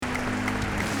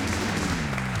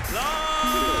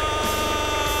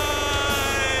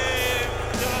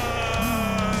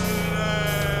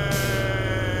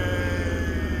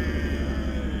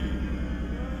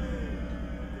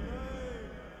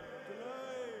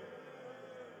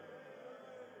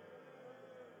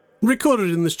Recorded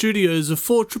in the studios of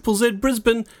 4ZZZ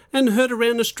Brisbane and heard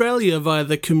around Australia via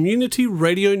the Community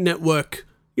Radio Network.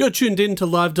 You're tuned in to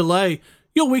Live Delay,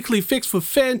 your weekly fix for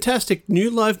fantastic new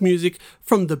live music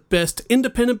from the best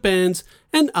independent bands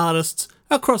and artists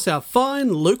across our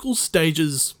fine local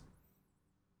stages.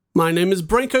 My name is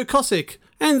Branko Kosick,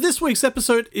 and this week's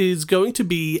episode is going to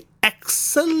be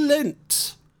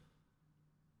excellent.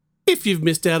 If you've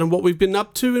missed out on what we've been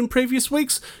up to in previous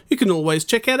weeks, you can always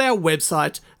check out our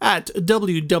website at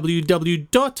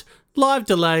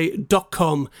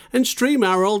www.livedelay.com and stream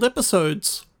our old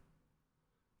episodes.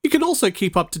 You can also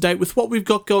keep up to date with what we've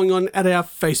got going on at our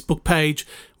Facebook page,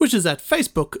 which is at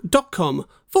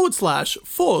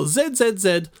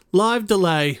facebook.com/4ZZZ Live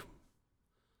Delay.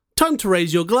 Time to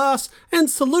raise your glass and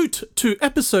salute to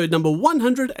episode number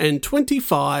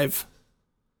 125.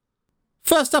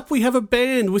 First up, we have a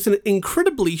band with an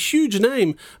incredibly huge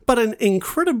name, but an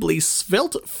incredibly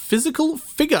svelte physical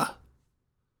figure.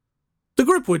 The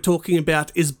group we're talking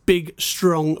about is Big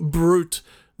Strong Brute,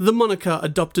 the moniker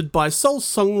adopted by soul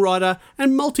songwriter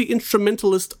and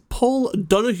multi-instrumentalist Paul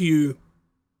Donahue.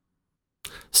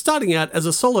 Starting out as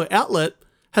a solo outlet,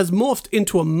 has morphed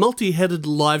into a multi-headed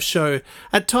live show,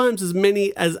 at times as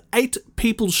many as 8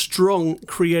 people strong,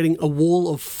 creating a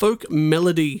wall of folk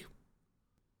melody.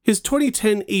 His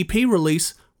 2010 EP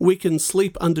release, We Can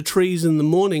Sleep Under Trees in the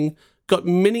Morning, got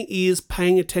many ears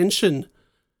paying attention,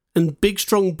 and Big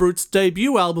Strong Brute's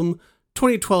debut album,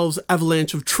 2012's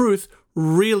Avalanche of Truth,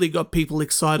 really got people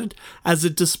excited as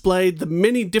it displayed the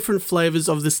many different flavours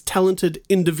of this talented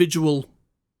individual.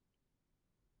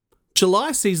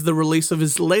 July sees the release of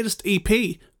his latest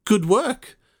EP, Good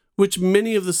Work, which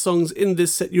many of the songs in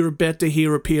this set you're about to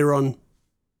hear appear on.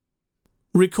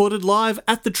 Recorded live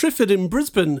at the Triffid in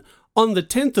Brisbane on the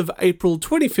 10th of April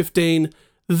 2015,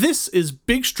 this is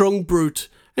Big Strong Brute,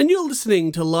 and you're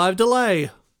listening to Live Delay.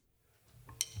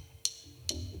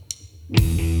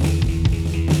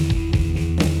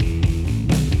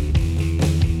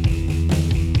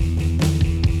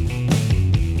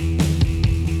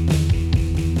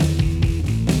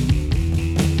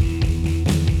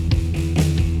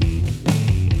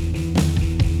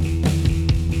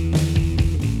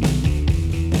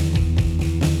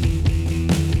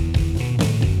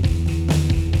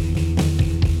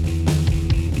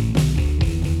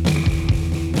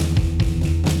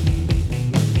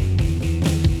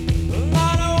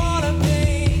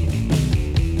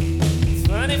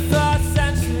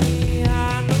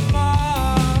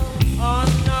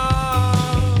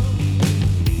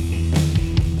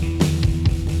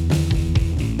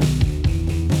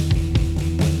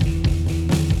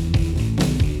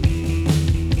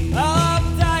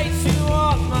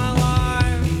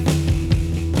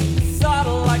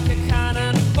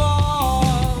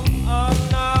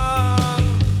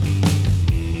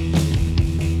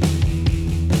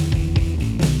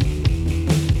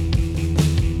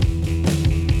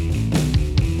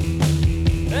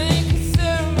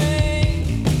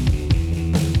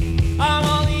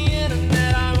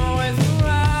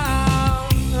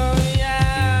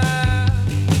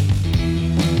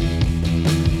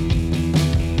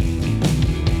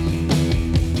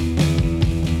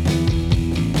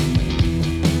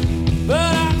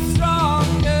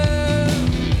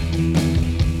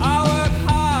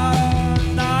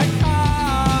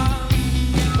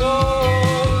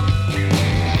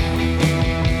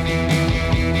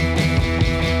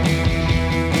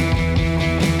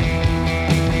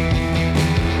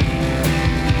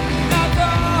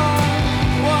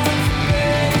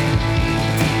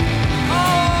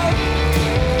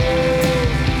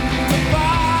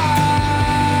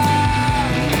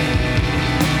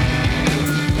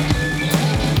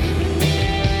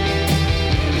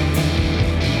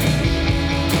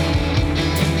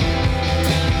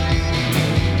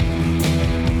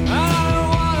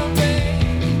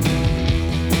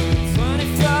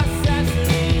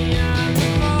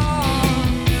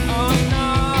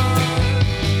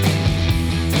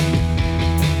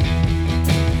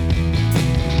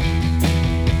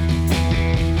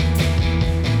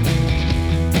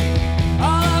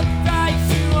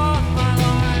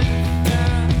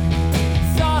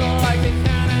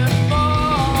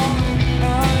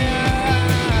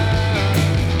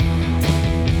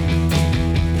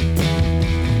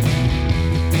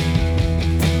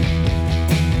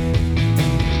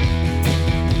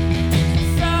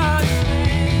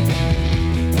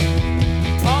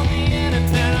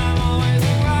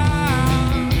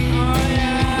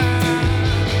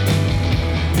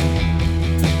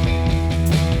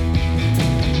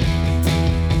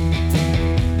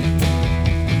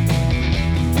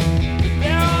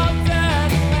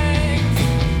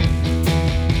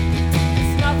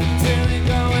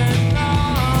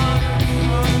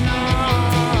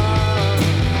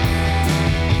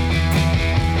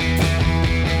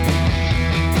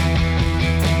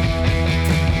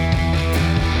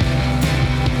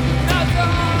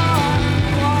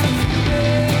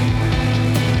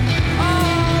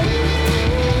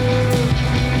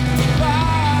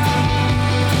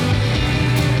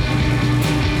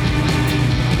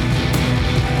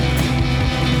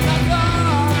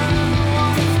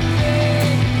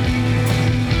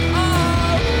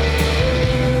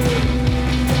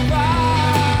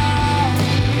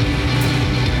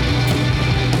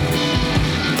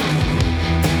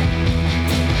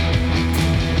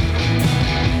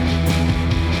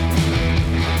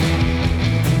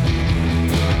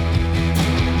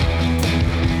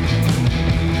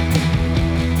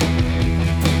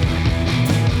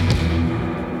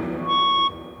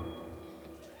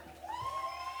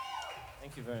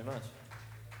 Thank you very much.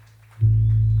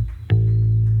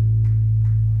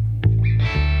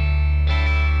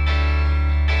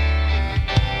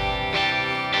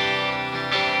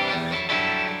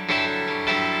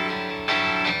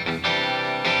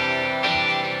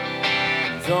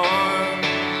 Don't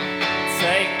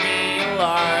take me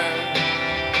alive,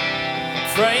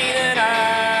 afraid that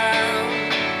I'm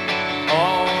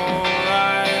alright.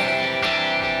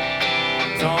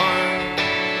 Don't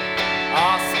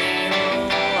ask me to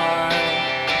lie,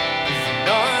 'cause you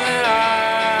know that I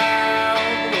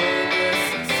would this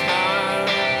time.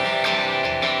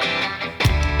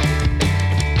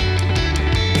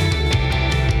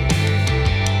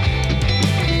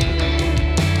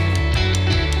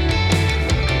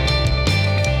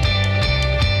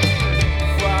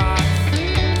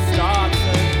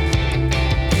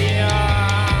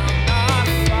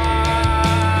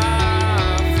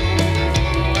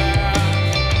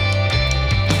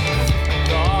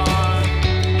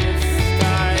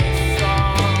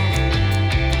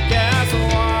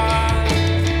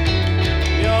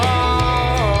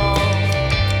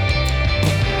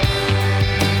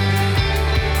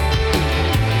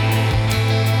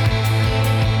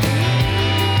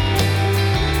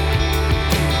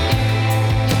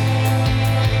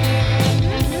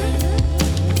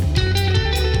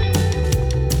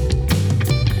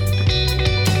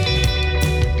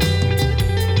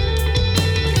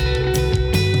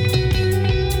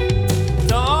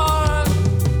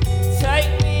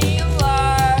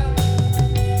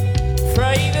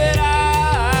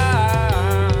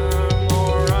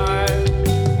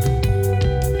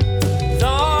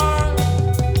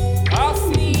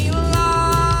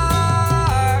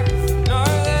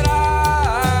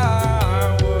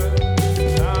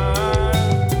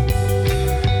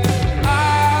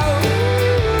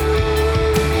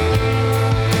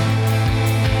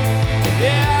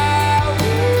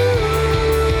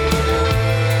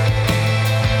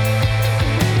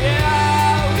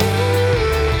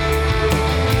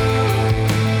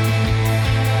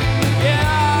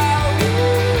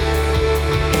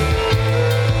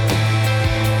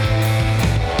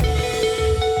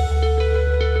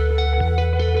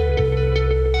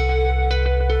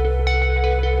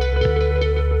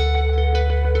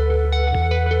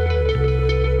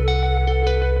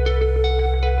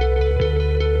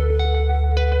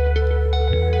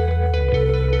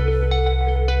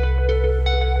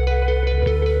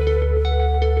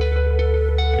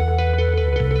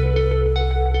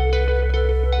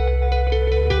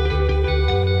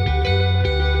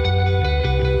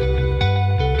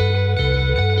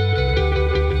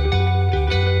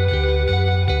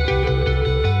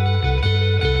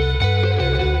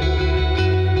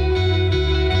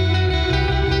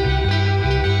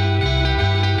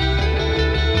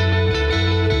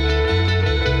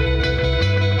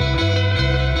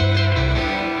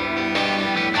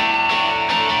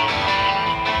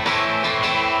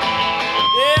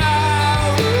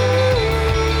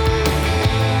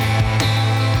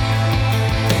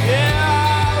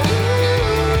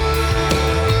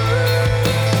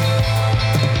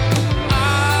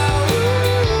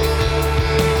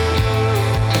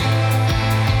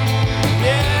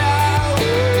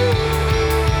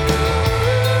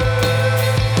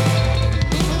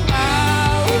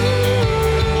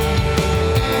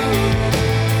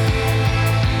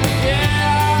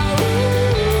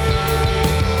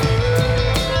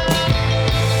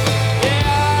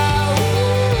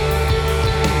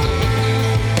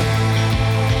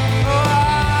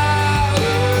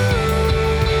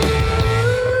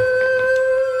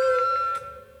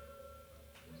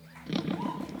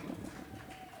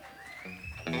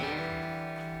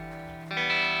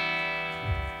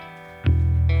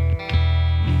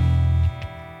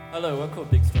 Hello, we're called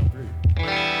Big Strong Brew. Thank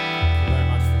you very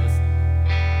much for listening.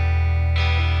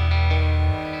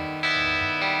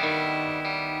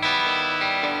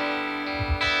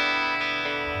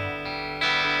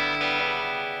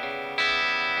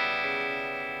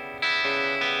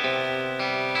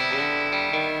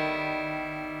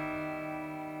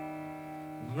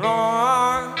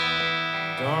 No,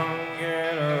 don't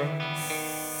get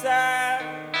upset.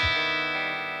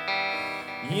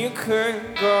 You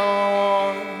could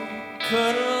go,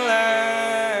 couldn't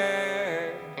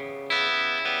let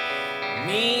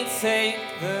me take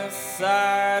the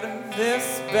side of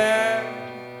this bed,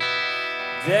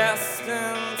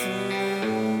 destined to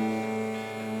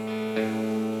lose.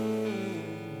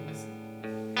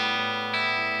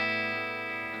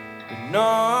 But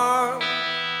no,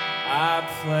 I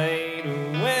play to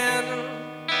win.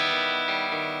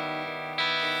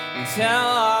 We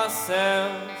tell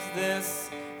ourselves this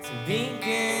to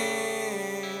begin.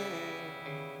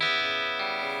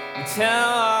 We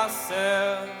tell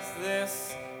ourselves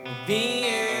this will be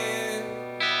it,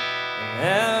 and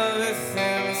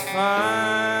everything's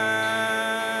fine.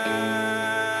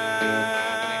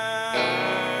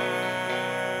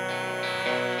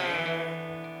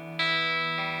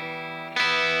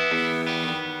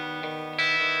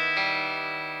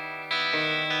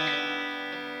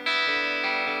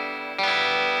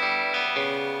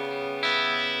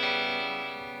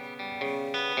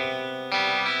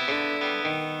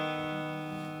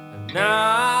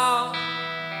 Now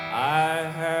I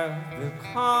have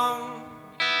become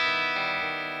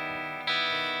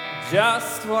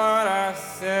just what I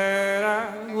said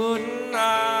I wouldn't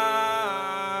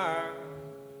are.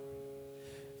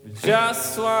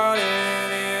 Just what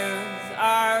it is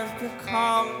I've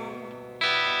become,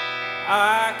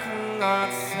 I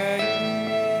cannot say.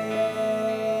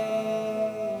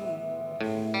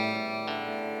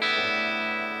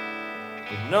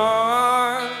 But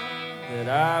nor that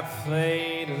I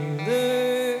played a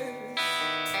list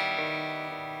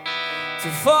to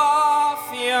fall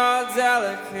for your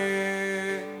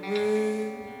delicate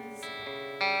wrist,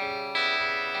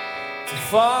 to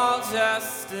fall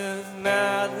just as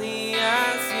madly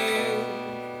as you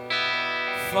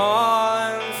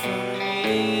fallen for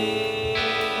me.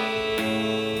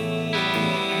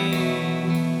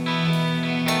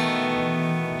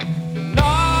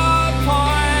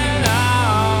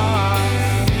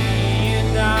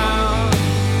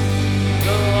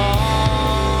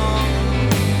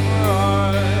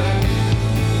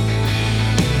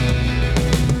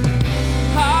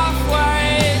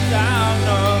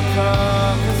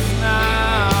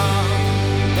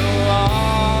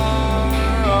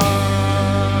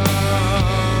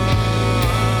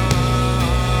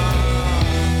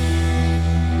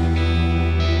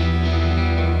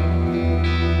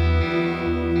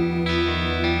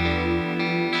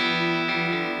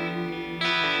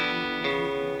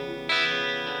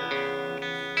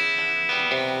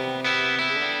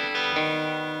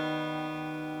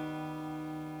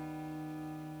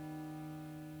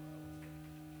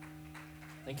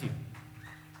 Thank you.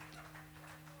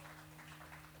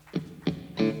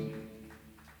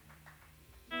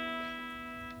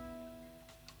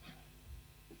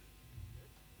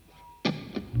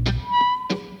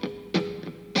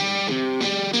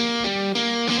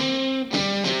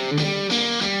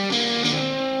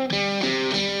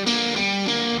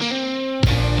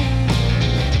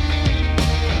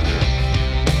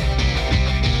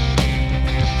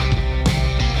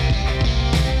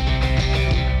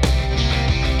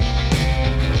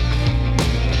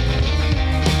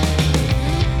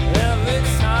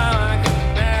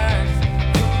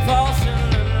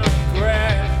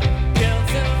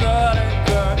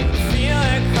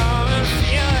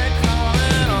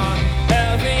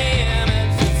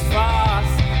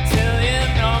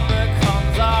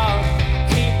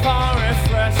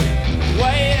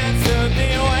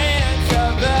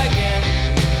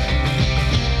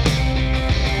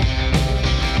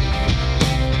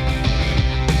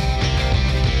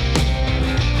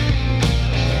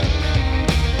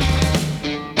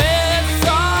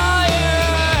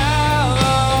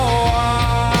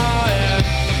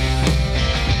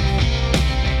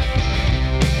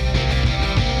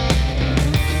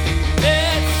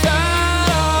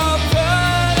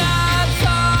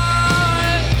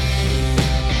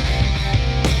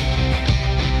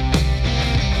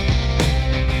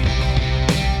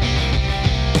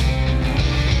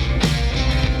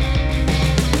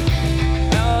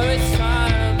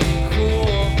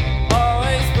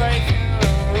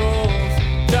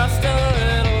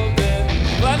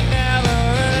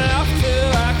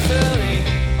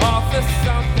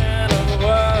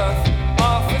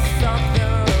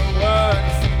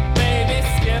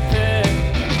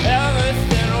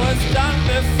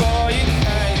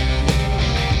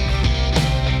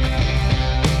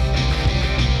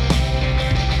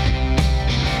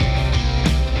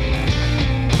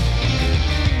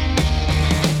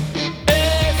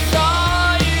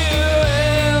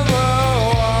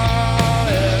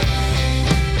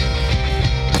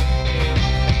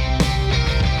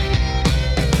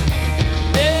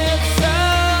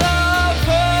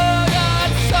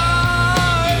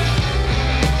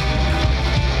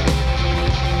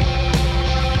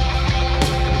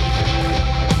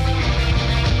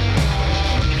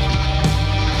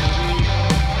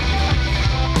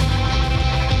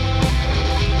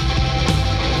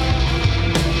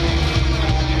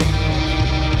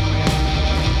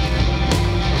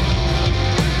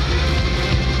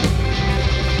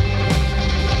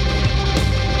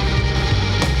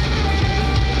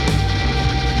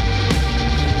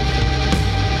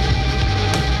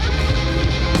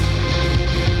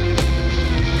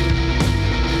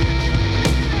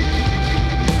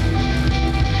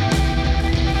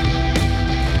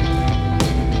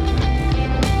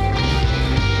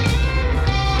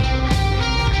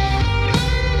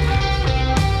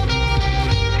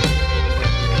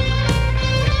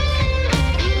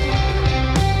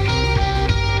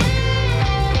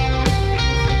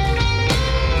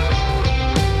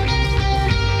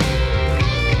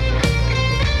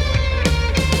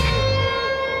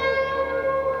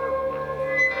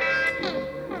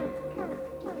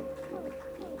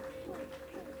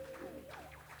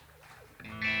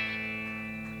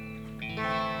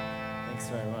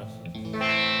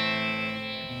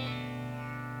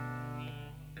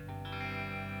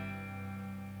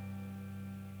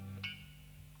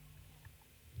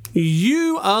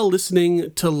 You are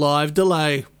listening to Live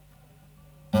Delay.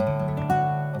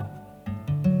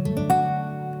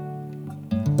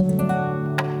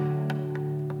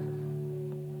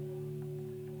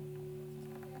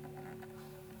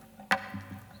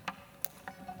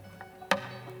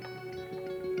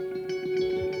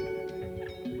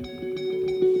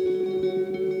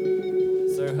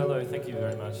 So hello, thank you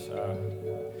very much.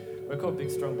 We're called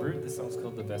Big Strong Brute. This song's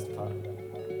called The Best Part.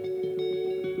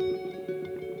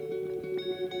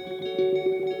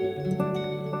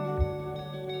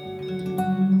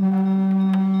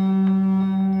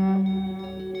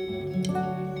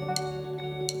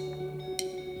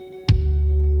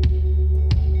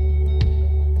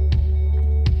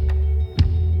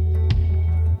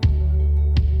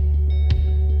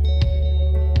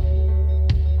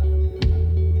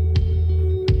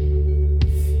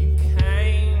 You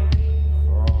came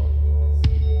across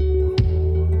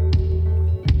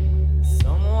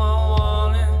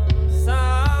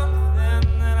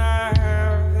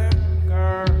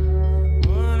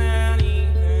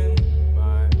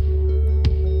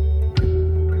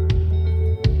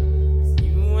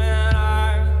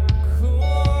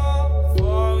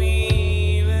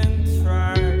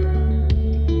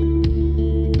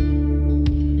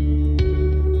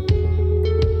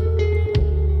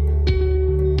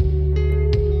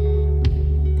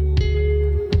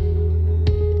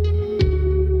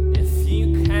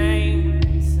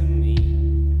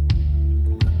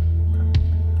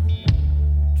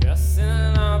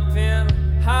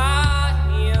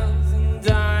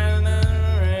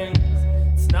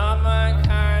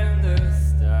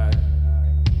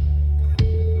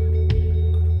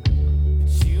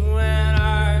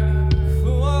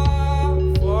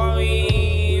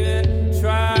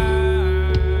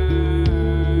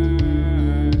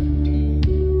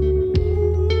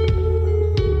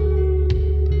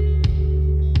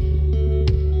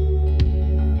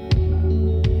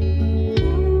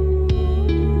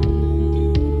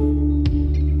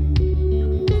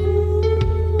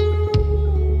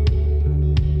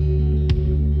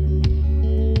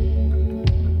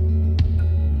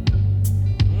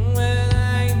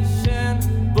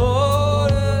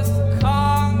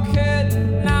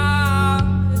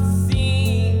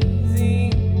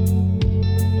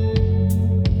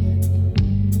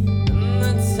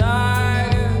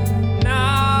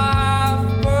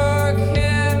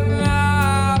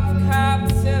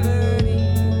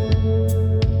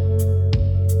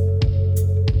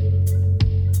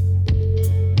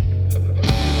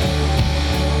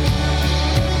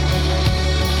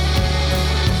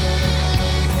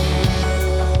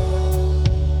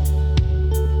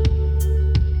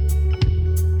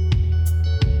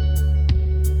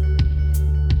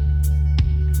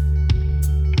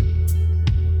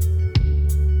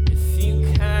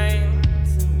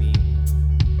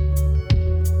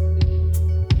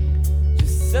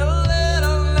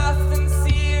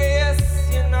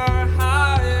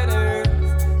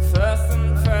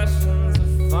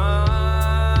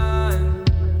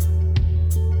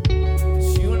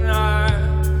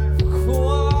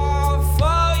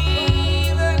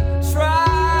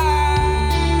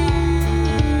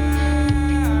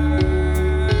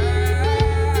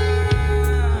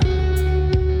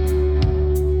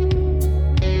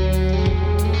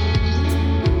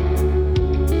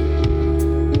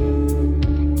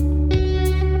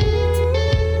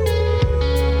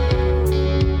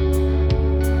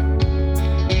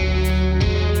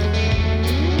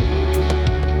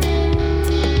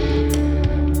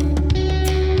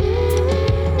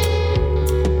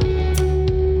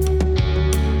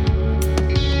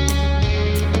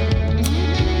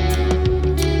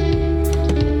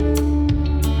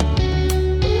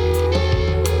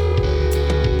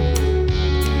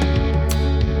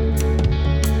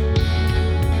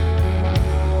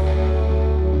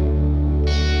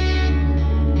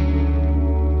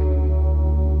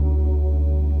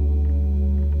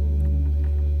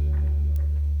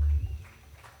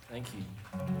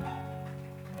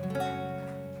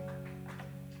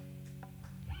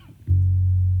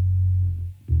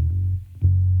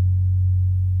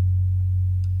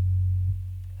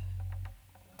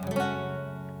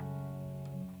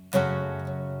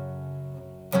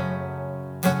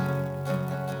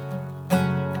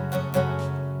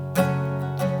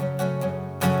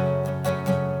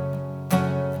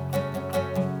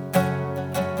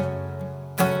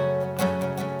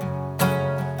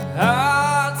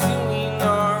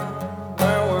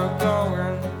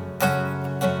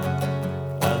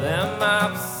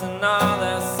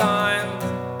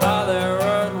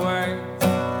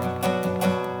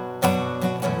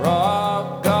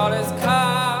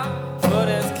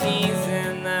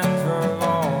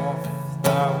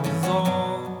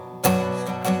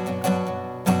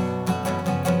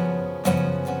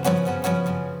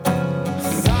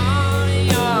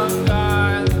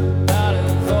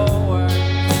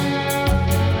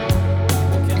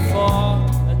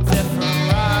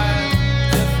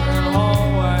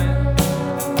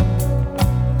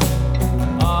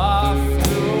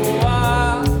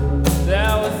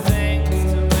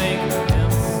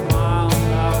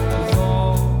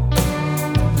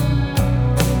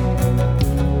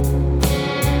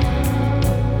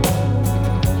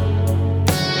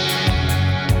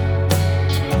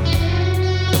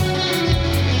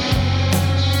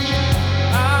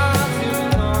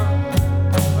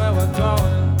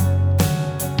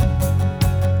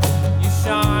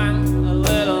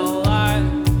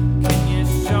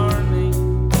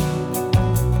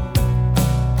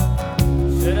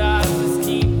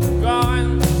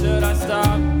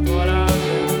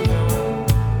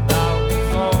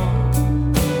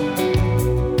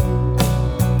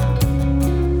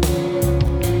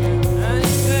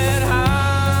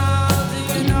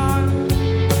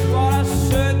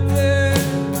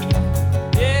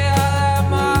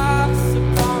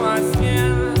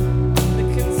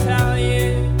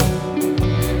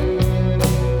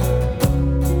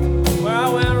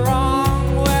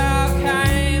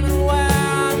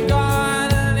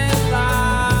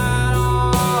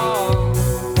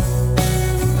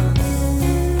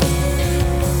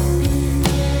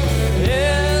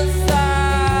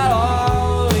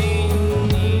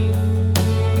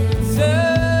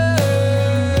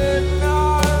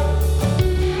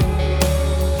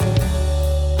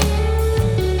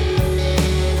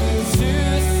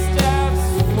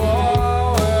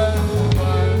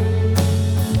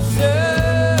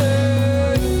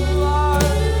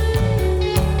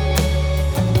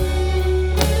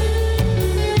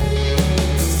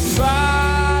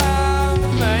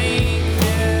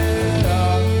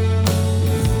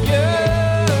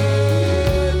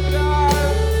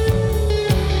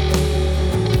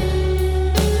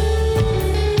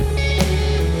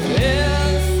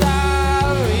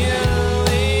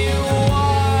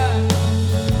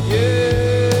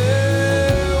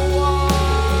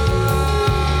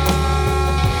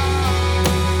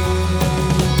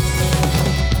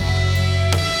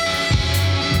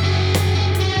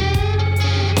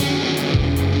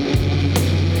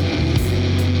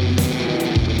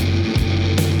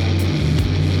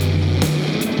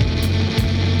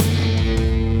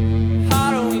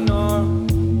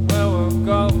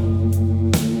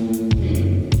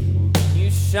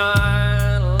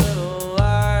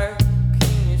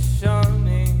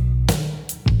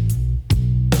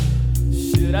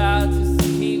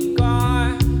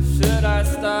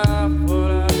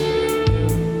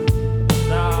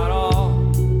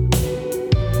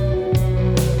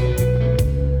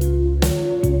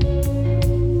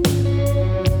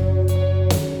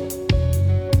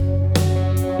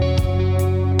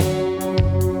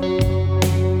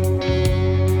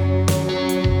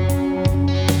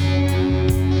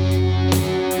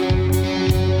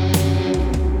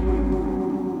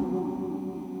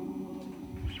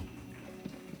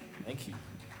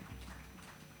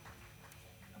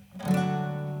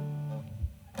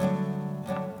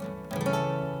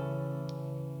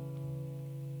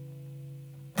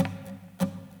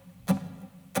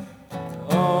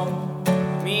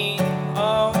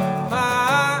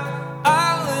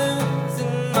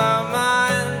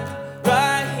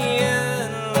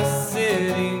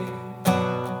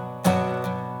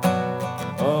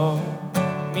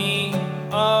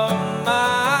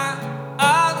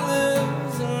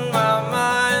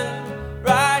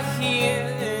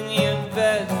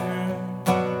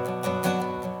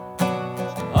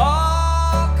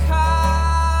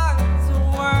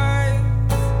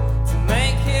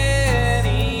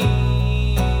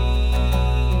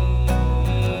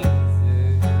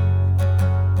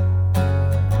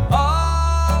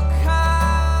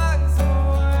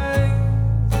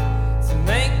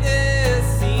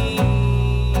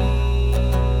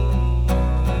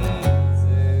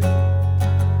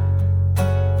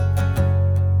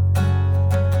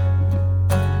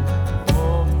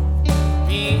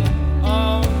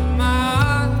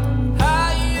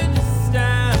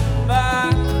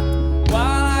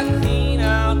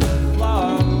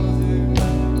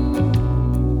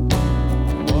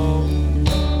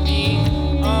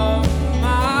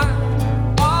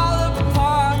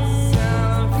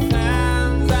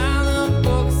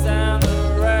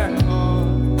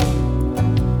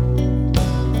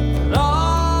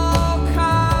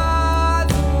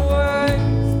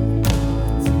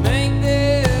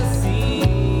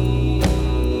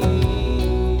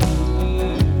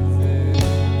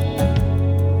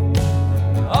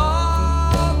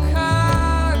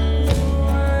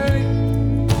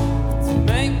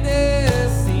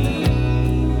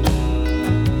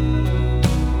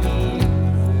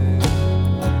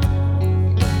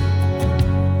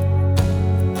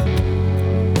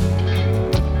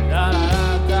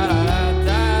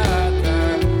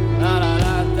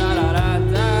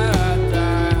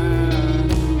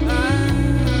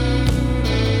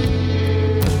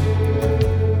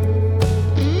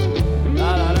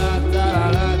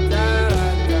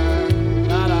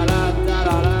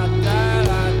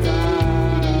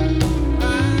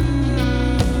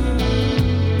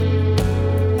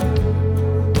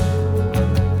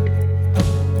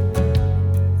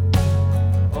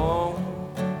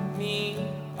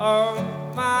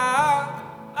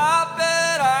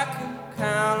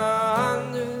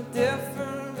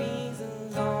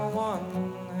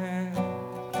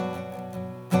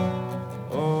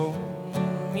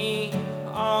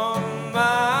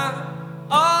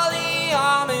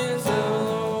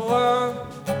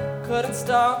couldn't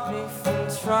stop me from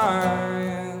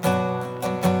trying.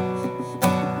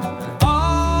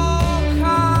 All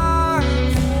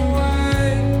kinds of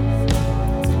ways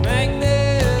to make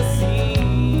this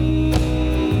easy.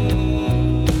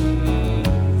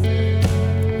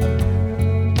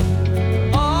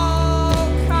 All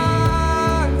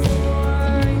kinds of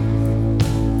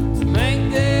ways to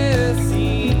make this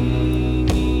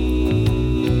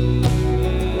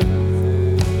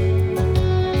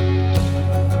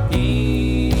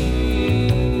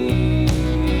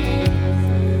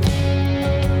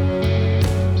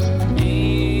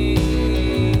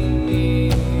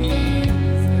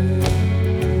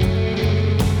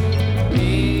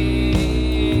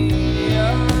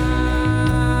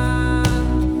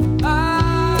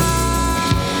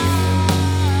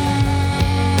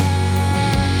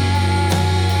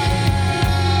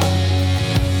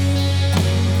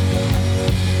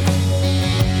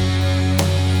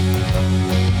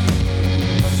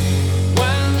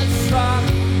when the truck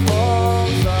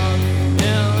pulls up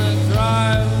in the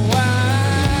driveway,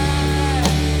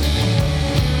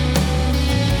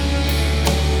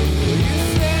 you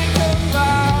think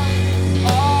about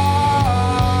all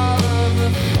of the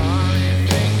funny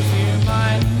things you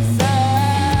might say.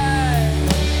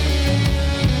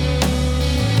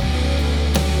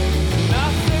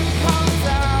 Nothing comes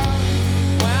out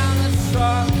when the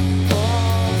truck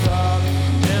pulls up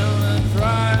in the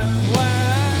driveway.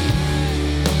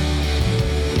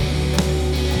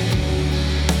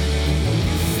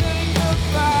 Think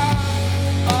about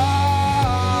all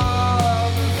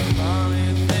the funny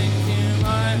things you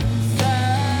might say.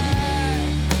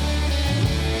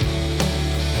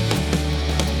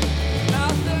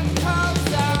 Nothing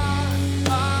comes out.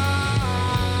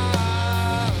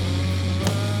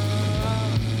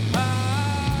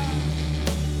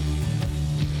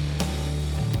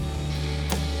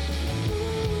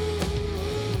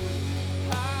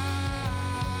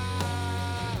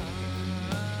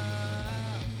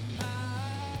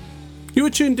 You are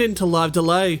tuned in to Live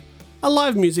Delay, a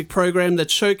live music program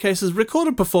that showcases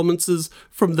recorded performances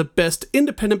from the best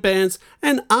independent bands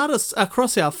and artists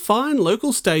across our fine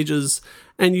local stages.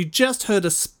 And you just heard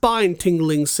a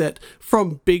spine-tingling set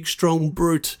from Big Strong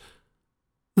Brute.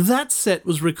 That set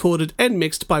was recorded and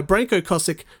mixed by Branko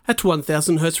Kosick at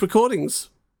 1000 Hertz Recordings.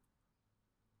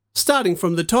 Starting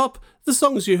from the top, the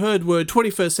songs you heard were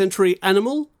 21st Century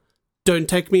Animal, Don't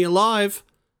Take Me Alive,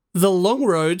 The Long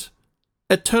Road,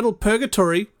 Eternal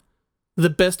Purgatory, The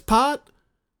Best Part,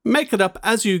 Make It Up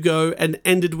As You Go, and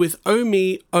ended with Oh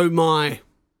Me, Oh My.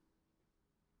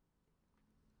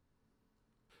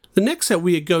 The next set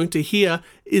we are going to hear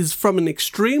is from an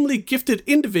extremely gifted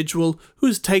individual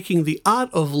who's taking the art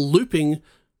of looping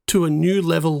to a new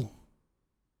level.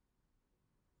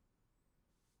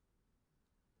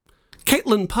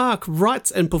 Caitlin Park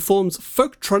writes and performs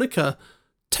folktronica,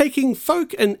 taking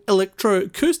folk and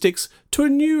electroacoustics to a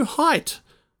new height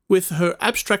with her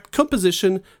abstract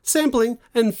composition, sampling,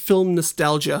 and film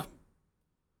nostalgia.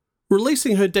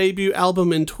 Releasing her debut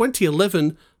album in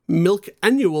 2011, Milk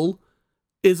Annual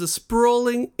is a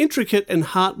sprawling, intricate, and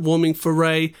heartwarming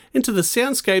foray into the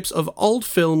soundscapes of old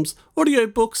films,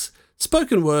 audiobooks,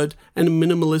 spoken word, and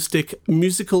minimalistic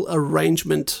musical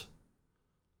arrangement.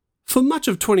 For much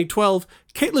of 2012,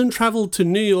 Caitlin travelled to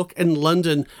New York and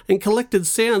London and collected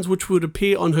sounds which would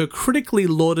appear on her critically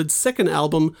lauded second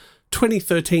album,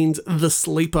 2013's The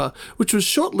Sleeper, which was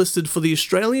shortlisted for the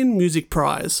Australian Music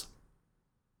Prize.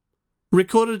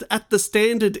 Recorded at the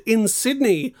Standard in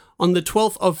Sydney on the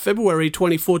 12th of February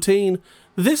 2014,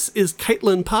 this is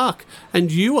Caitlin Park,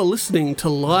 and you are listening to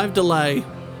Live Delay.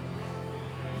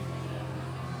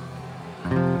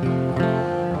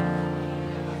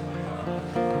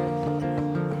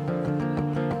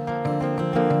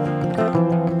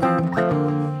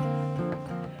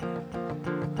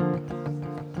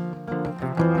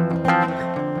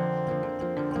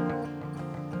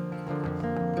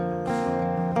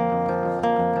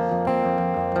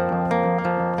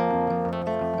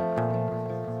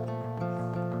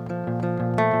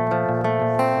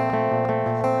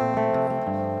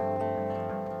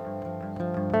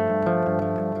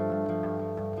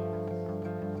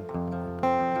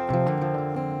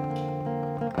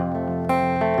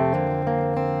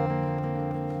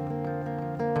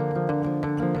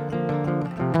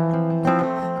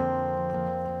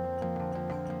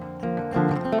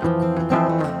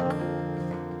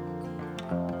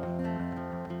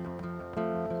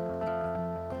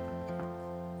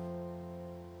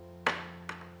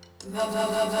 Had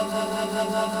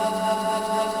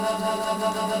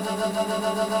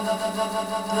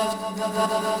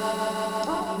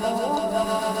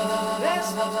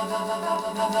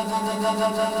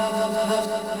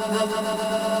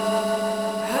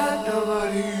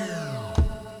nobody.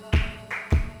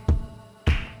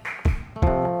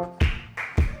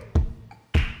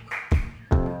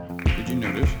 Did you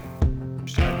notice?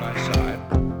 Side by side.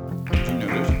 Did you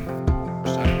notice?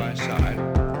 Side by side.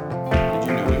 Did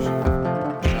you notice?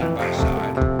 Side by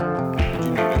side. Did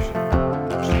you notice?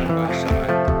 Side by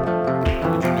side.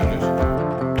 Did you notice?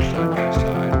 Side by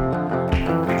side.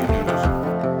 Did you notice?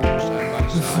 Side by side.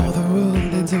 Before the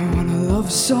world ends, I wanna love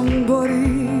somebody.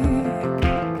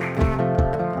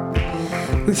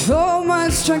 With all my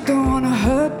strength, I wanna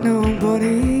hurt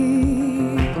nobody.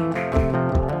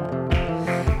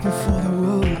 Before the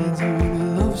world ends, I wanna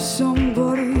love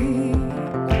somebody.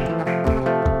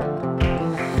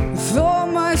 With all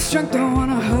my strength, I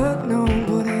wanna hurt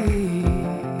nobody.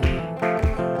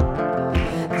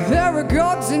 There are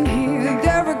gods in here,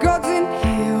 there are gods in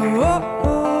here. Oh,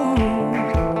 oh.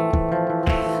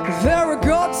 There are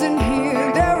gods in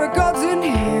here, there are gods in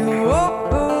here. Oh,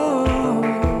 oh.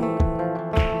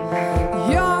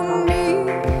 Young me,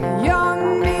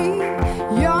 young me,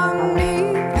 young me,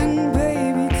 and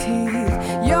baby teeth.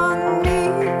 Young me,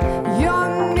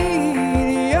 young me,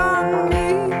 young me,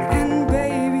 and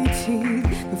baby teeth.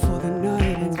 Before the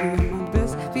night ends, be on my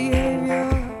best behavior.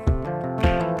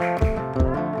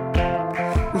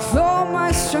 With all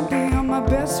my strength, be on my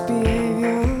best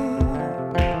behavior.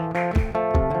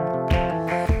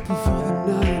 Before the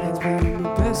night ends, be on my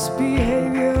best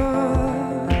behavior.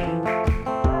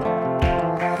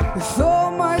 With all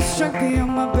my strength, be on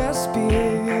my best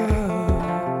behavior.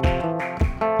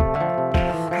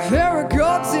 There are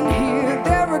gods in here,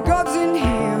 there are gods in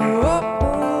here. Oh,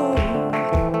 oh.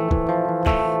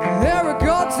 There are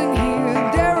gods in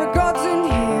here, there are gods in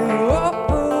here. Oh,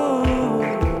 oh.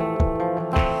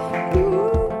 Did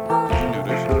you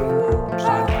notice?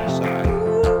 Side by side.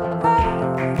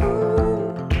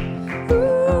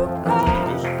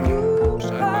 Did you notice?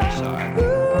 Side by side.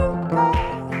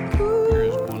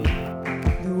 Here's one.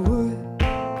 The wood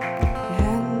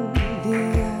and the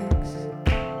axe,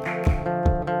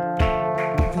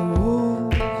 the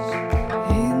wolves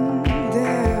in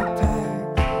their pack.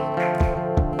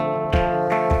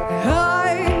 I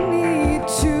need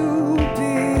to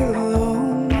be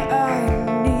alone. I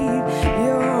need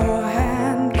your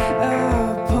hand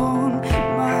upon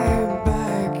my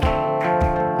back.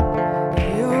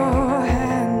 Your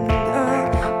hand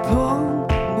upon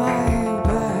my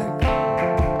back.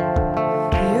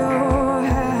 Your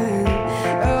hand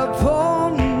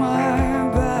upon my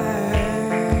back.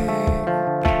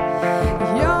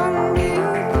 Young me,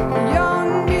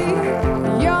 young me,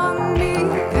 young me,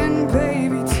 and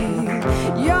baby teeth.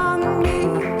 Young me,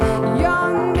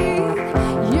 young me,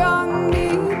 young me,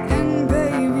 and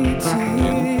baby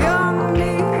teeth. Young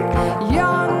me,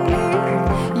 young me,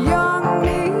 young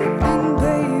me, and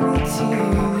baby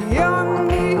teeth. Young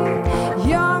me,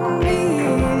 young me,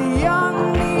 young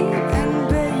me, and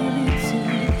baby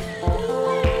teeth.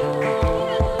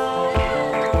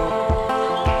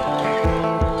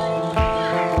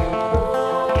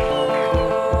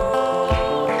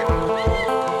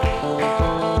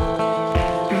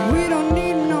 We don't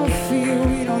need no fear,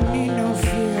 we don't need no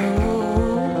fear.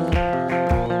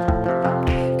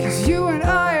 'Cause you and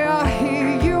I are here,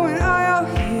 you and I are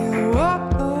here. Oh,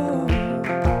 oh.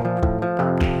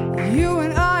 You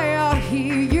and I are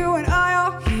here, you and I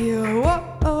are here. Oh,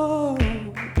 oh.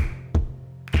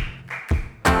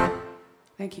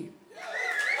 Thank you.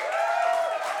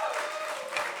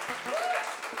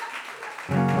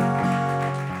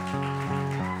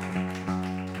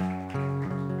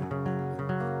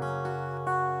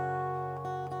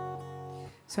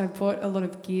 So I brought a lot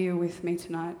of gear with me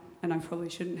tonight, and I probably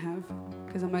shouldn't have,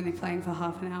 because I'm only playing for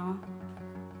half an hour,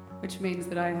 which means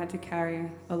that I had to carry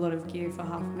a lot of gear for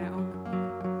half an hour.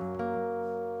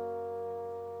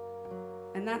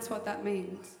 And that's what that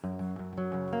means.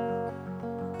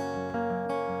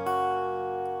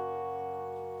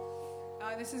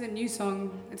 This is a new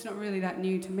song. It's not really that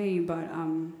new to me, but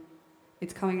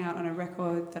it's coming out on a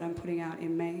record that I'm putting out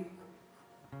in May,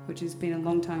 which has been a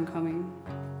long time coming.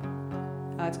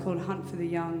 It's called Hunt for the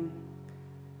Young,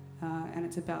 and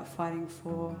it's about fighting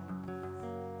for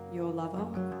your lover,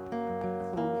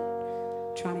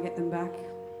 or trying to get them back.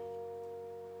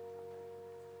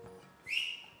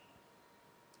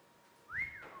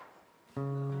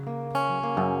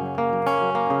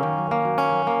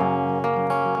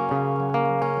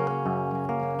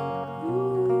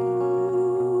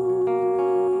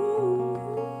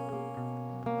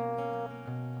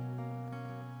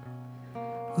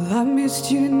 I missed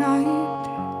you tonight.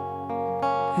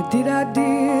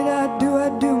 I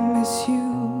do miss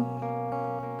you.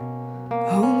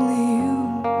 Only you.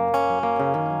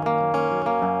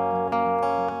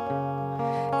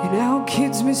 And our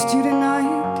kids missed you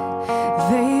tonight.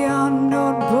 They are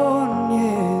not born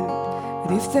yet.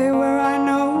 But if they were, I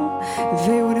know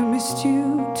they would have missed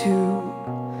you too.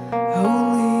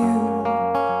 Only you.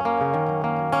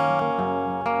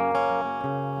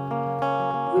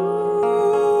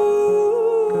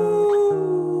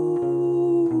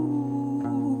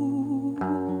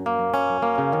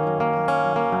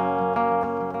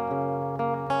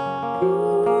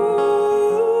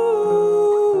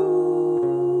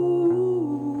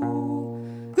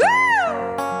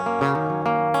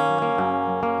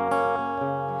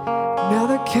 Now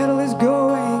the kettle is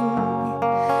going.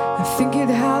 I think it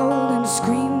howled and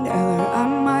screamed at her. I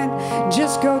might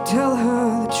just go tell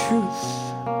her the truth.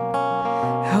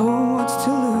 How what's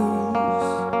to lose?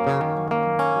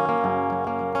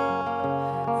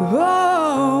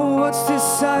 Oh, what's this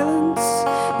silence?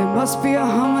 There must be a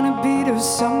hum and a beat of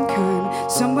some kind.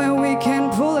 Somewhere we can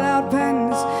pull out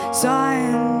pens,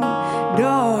 sign,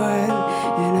 dot,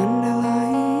 and underline.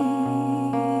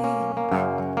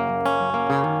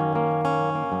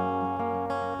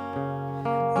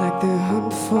 Like the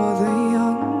hunt for the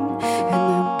young and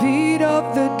the beat of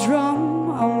the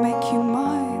drum, I'll make you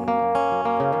mine.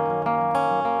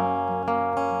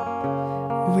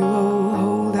 We will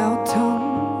hold our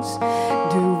tongues,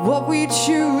 do what we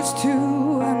choose to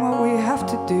and what we have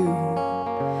to do.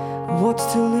 What's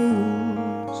to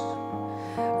lose?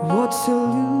 What's to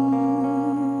lose?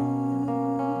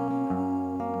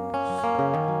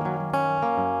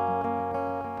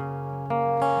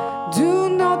 Do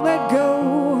not let go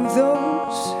of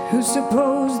those who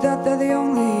suppose that they're the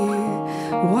only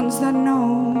ones that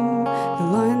know the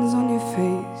lines on your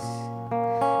face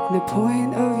and the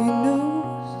point of your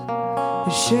nose,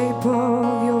 the shape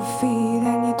of your feet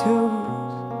and your toes.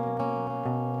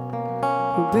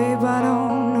 Well, babe, I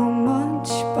don't know much,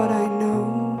 but I know.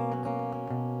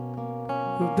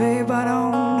 Well, babe, I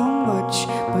don't know much,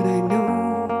 but I know.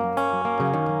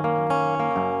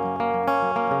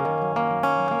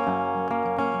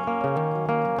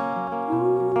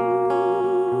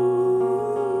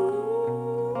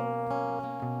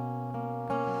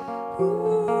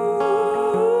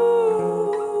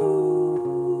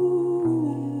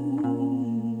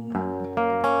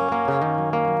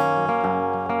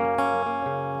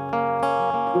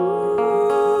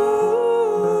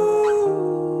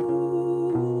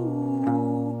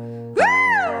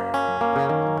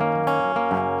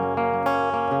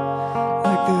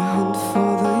 Like the hunt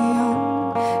for the young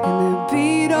and the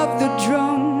beat of the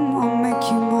drum, I'll make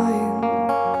you mine.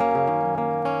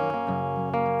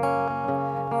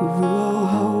 We will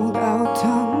hold our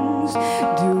tongues,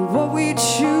 do what we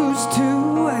choose to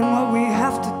and what we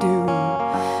have to do.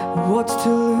 What's to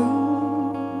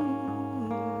lose?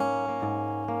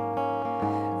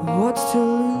 What's to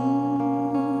lose?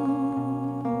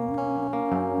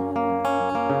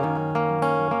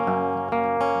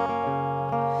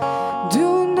 Do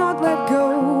not let go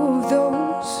of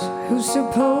those who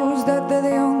suppose that they're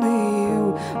the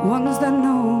only ones that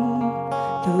know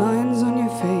the lines on your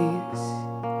face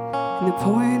and the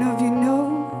point of your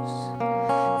nose,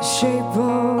 the shape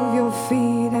of your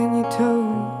feet and your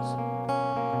toes,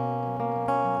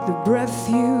 the breath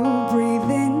you breathe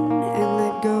in and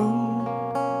let go,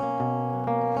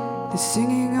 the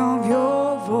singing of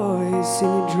your voice in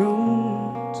your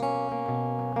drums.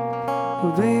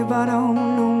 Well, babe, I don't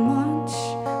know much,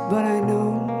 but I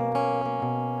know.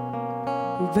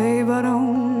 Well, babe, I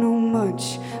don't know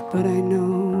much, but I know.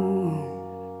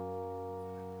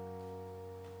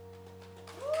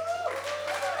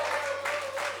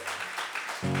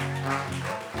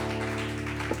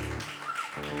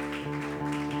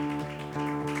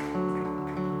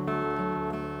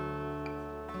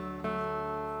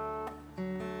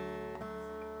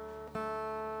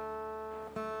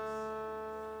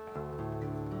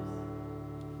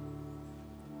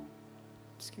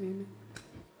 Just give me a minute.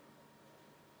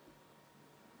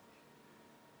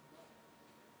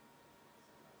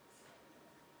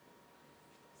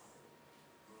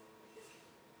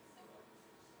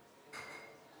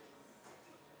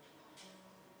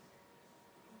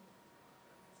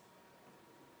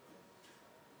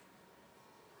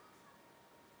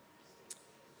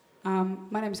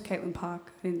 My name is Caitlin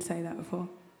Park. I didn't say that before.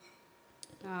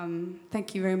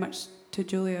 Thank you very much to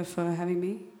Julia for having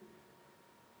me.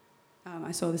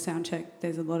 I saw the sound check.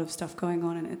 There's a lot of stuff going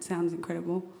on and it sounds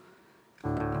incredible.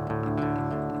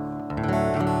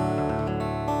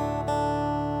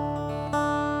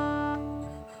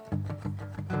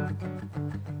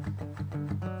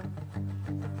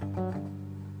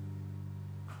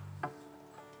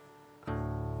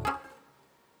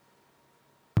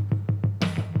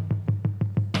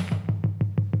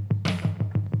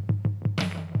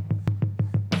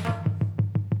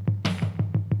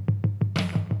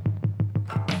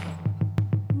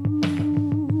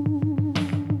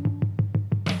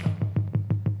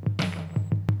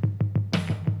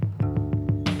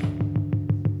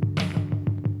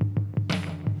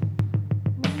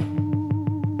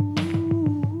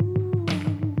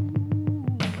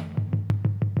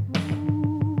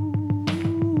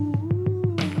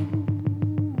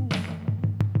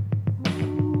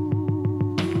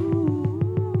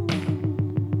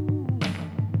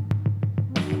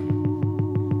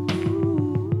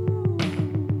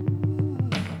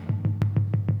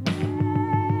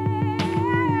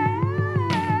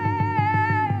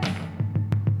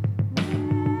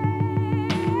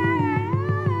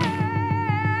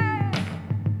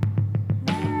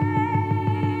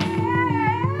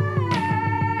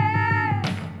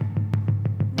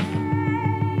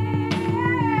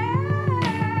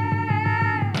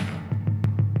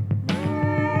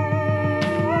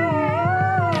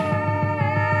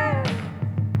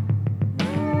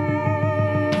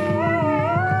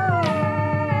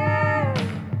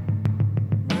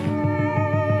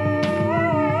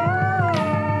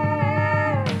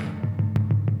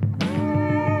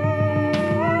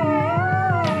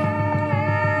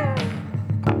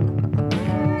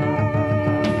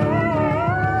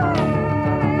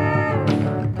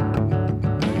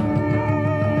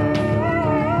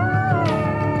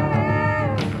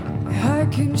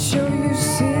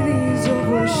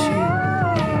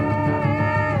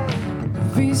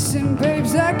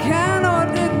 cannot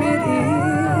admit it,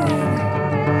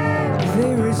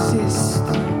 they resist.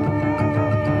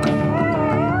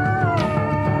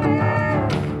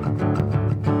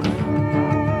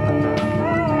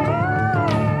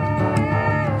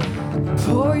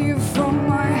 Pour you from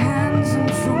my hands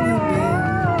and from your bed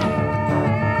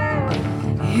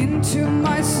into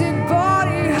my sick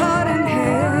body, heart and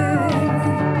head.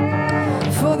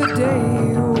 For the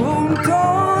day won't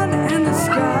dawn and the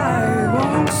sky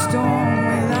won't storm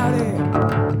without it.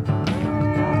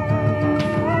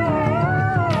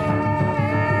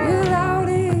 Without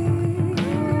it.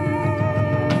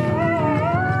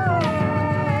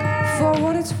 For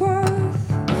what it's worth,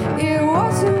 it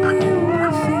wasn't real,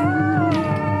 I think.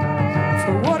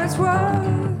 For what it's worth,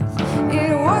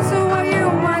 it wasn't what you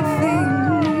might think.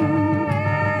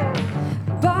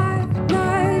 By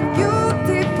night you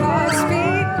depart,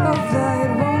 speed of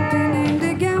light won't be named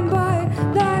again. By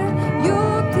night you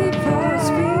depart,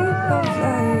 speed of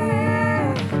light.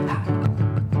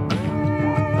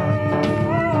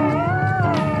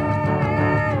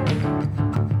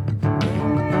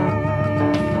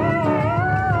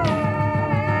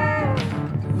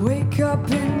 Wake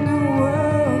up in the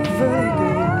world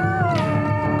vertigo.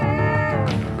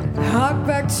 Hark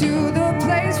back to the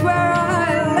place where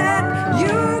I let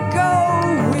you go.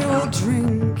 We'll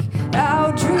drink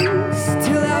our drinks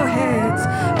till our heads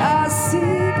are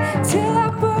sick, till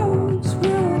our bones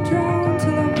will drown,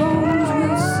 till our bones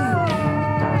will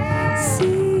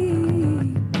sink.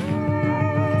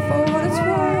 For what it's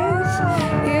worth,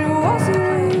 it wasn't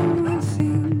real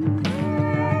thing.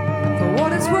 For what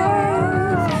it's worth,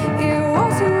 it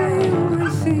wasn't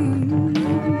real thing.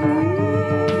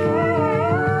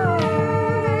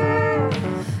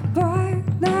 By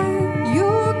night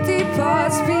you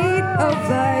depart, speed of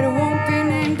light won't be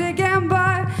named again.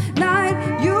 By night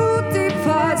you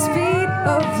depart, speed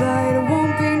of light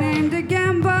won't be named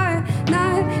again. By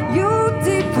night you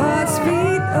depart,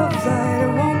 speed of light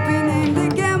won't be named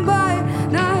again. By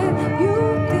night you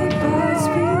depart,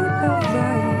 speed of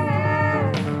light.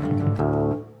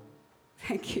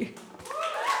 Thank you.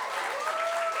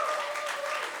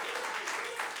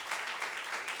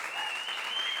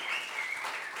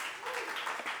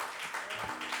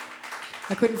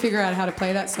 I couldn't figure out how to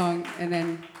play that song, and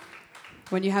then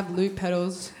when you have loop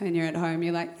pedals and you're at home,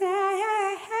 you're like, yeah,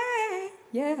 yeah,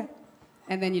 yeah, yeah.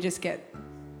 And then you just get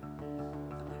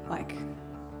like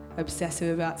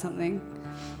obsessive about something,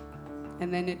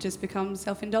 and then it just becomes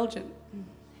self-indulgent.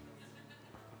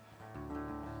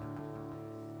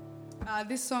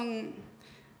 This song,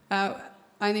 I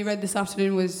only read this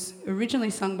afternoon, was originally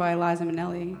sung by Liza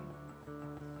Minnelli,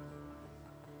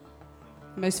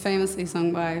 most famously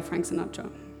sung by Frank Sinatra.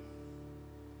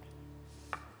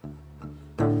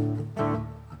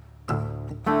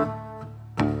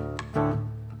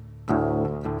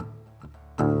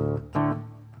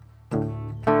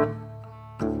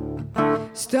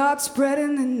 Start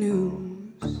spreading the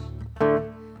news.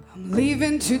 I'm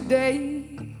leaving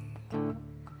today.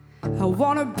 I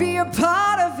wanna be a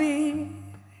part of it.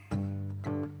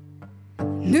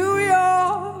 New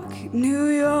York, New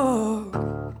York.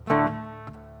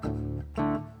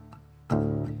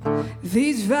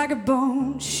 These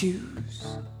vagabond shoes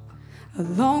are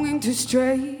longing to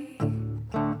stray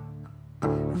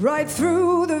right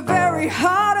through the very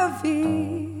heart of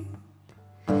it.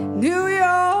 New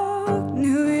York,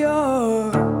 New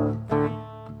York.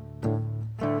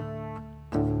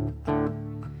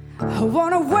 I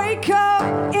wanna wake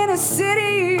up in a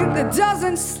city that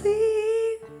doesn't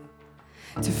sleep,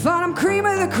 to find I'm cream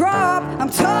of the crop, I'm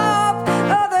top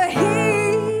of the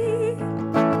heap.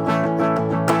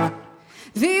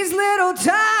 These little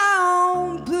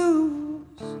town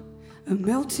blues are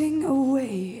melting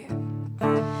away.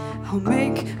 I'll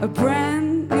make a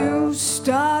brand new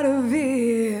start of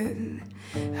it.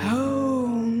 Oh,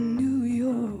 New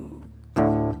York.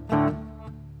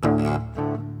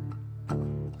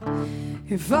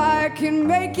 If I can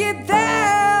make it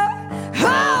there,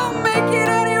 I'll make it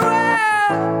anywhere.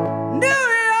 New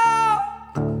York.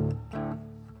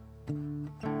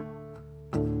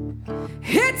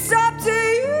 It's up to you.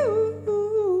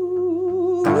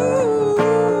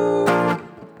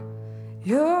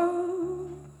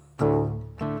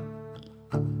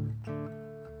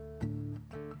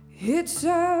 It's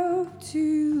up to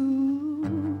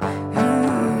you.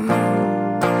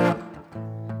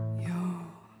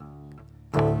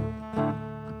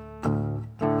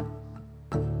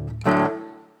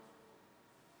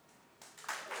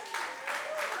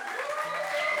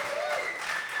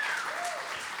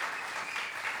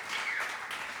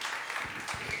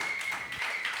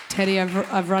 Teddy,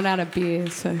 I've run out of beer,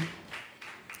 so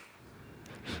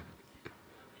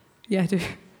Yeah, I do.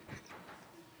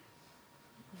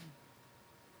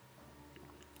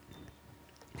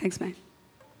 Thanks, mate.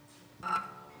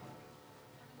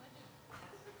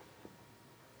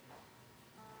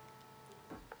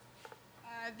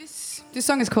 This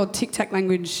song is called Tic Tac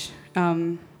Language.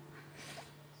 It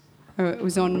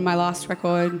was on my last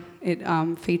record. It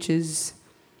features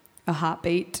a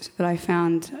heartbeat that I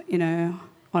found,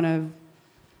 on a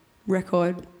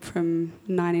record from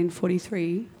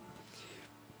 1943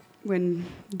 when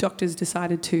doctors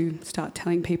decided to start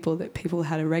telling people that people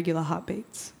had irregular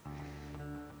heartbeats.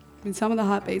 And some of the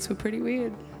heartbeats were pretty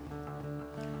weird.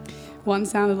 One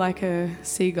sounded like a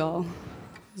seagull.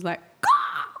 It was like,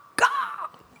 caw,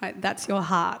 caw. Like, that's your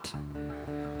heart.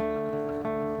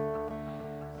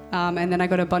 And then I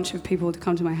got a bunch of people to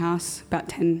come to my house, about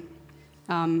 10,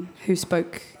 who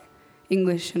spoke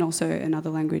English and also another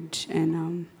language,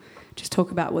 and just talk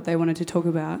about what they wanted to talk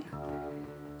about,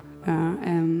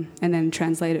 and then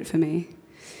translate it for me.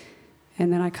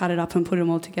 And then I cut it up and put them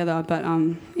all together. But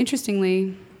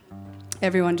interestingly,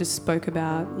 everyone just spoke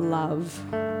about love.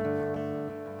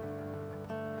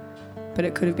 But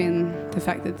it could have been the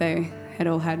fact that they had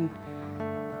all had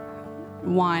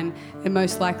wine, and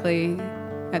most likely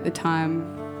at the time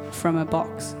from a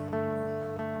box.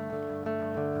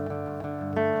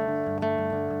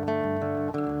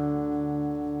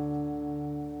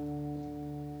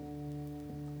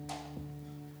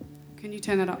 Can you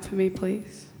turn that up for me,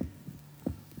 please?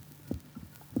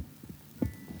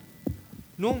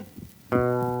 Non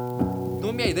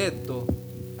mi hai detto.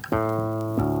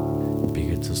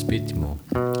 Bigeto spitimo,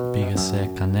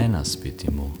 bigese kanena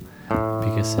spitimo,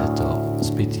 bigeseto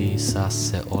spiti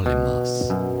sasse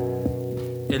olemas.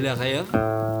 Et l'arrière?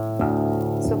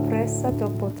 Soppressa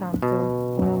troppo tanto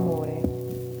un amore.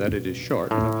 That it is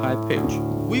short and of high pitch.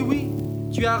 Oui, oui,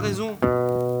 tu as raison.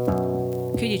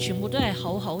 佢哋全部都係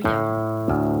口口人。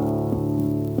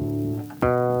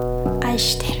愛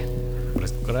してる。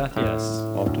 Gracias.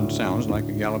 Often sounds like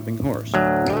a galloping horse.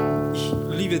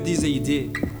 Leave it these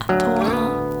idées. あと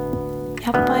はや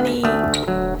っぱり世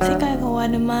界が終わ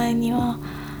る前には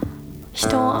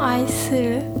人を愛す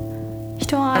る、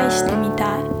人を愛してみ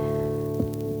たい。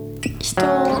人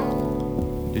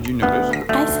を Did you notice?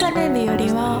 愛されるより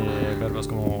は Verbos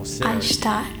como ser 愛し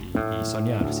たい。 y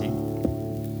soñar, sí.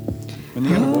 When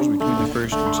the intervals between the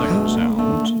first and second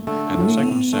sounds, and the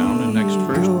second sound and next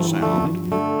first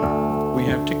sound, we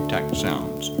have tic-tac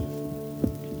sounds.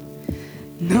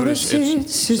 Notice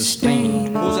it's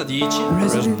sustained, Cosa dici?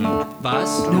 resonant,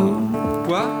 Basse?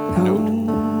 Quoi?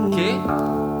 note. Che?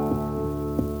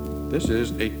 This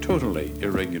is a totally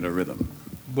irregular rhythm.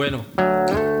 Bueno.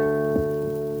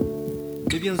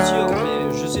 Mais bien sûr,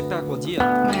 mais je sais pas quoi dire.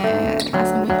 Me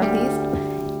hace muy feliz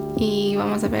y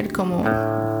vamos a ver cómo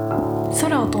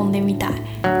空を飛んでみたい。 I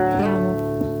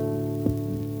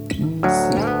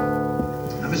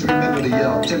must remember to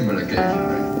yell timber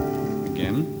occasionally.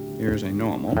 Again, here's a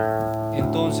normal.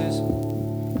 Entonces.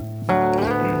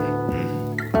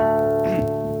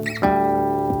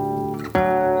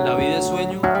 La vida es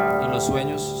sueño y los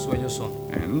sueños, sueños son.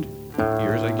 And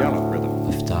here's a gallop rhythm.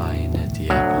 Of dying at the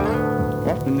airport.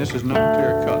 Often this is not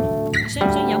clear cut. 想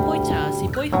唔想飲杯茶？是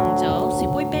杯紅酒，是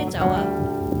杯啤酒啊？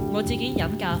我自己飲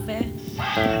咖啡。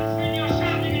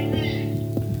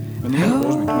 When the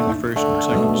intervals between the first and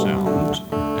second sounds,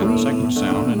 and the second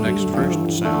sound and next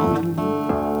first sound,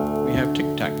 we have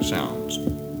tic-tac sounds.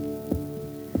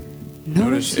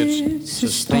 Notice it's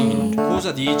sustained,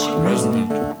 Cosa dici? resonant,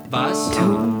 Basse?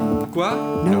 Quoi?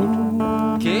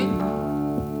 note. Che?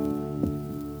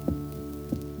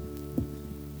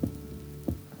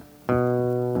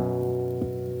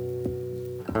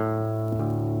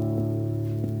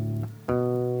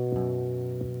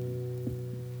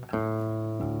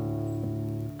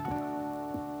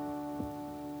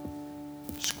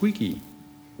 Squeaky.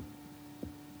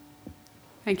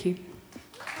 Thank you.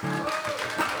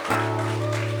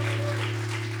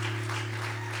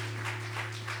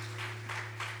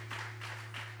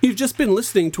 You've just been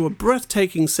listening to a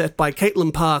breathtaking set by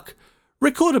Caitlin Park,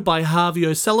 recorded by Harvey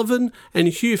O'Sullivan and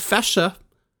Hugh Fasher,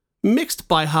 mixed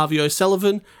by Harvey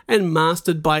O'Sullivan and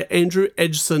mastered by Andrew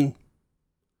Edgson.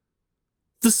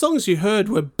 The songs you heard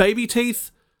were Baby Teeth,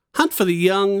 Hunt for the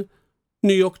Young,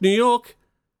 New York, New York,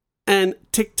 and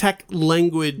Tic Tac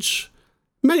Language.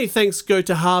 Many thanks go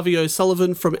to Harvey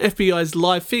O'Sullivan from FBI's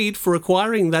live feed for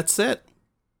acquiring that set.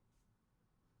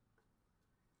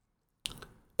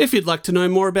 If you'd like to know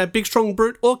more about Big Strong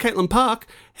Brute or Caitlin Park,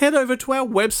 head over to our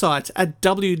website at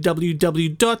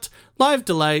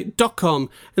www.livedelay.com,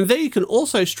 and there you can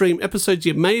also stream episodes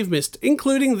you may have missed,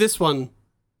 including this one.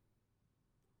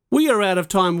 We are out of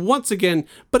time once again,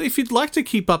 but if you'd like to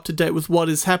keep up to date with what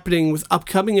is happening with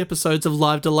upcoming episodes of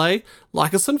Live Delay,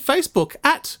 like us on Facebook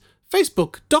at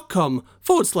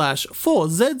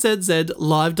facebook.com/4ZZZ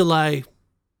Live Delay.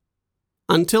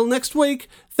 Until next week,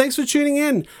 thanks for tuning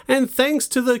in, and thanks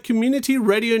to the Community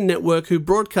Radio Network who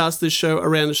broadcast this show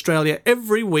around Australia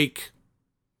every week.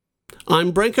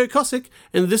 I'm Branko Kosick,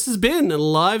 and this has been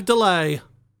Live Delay.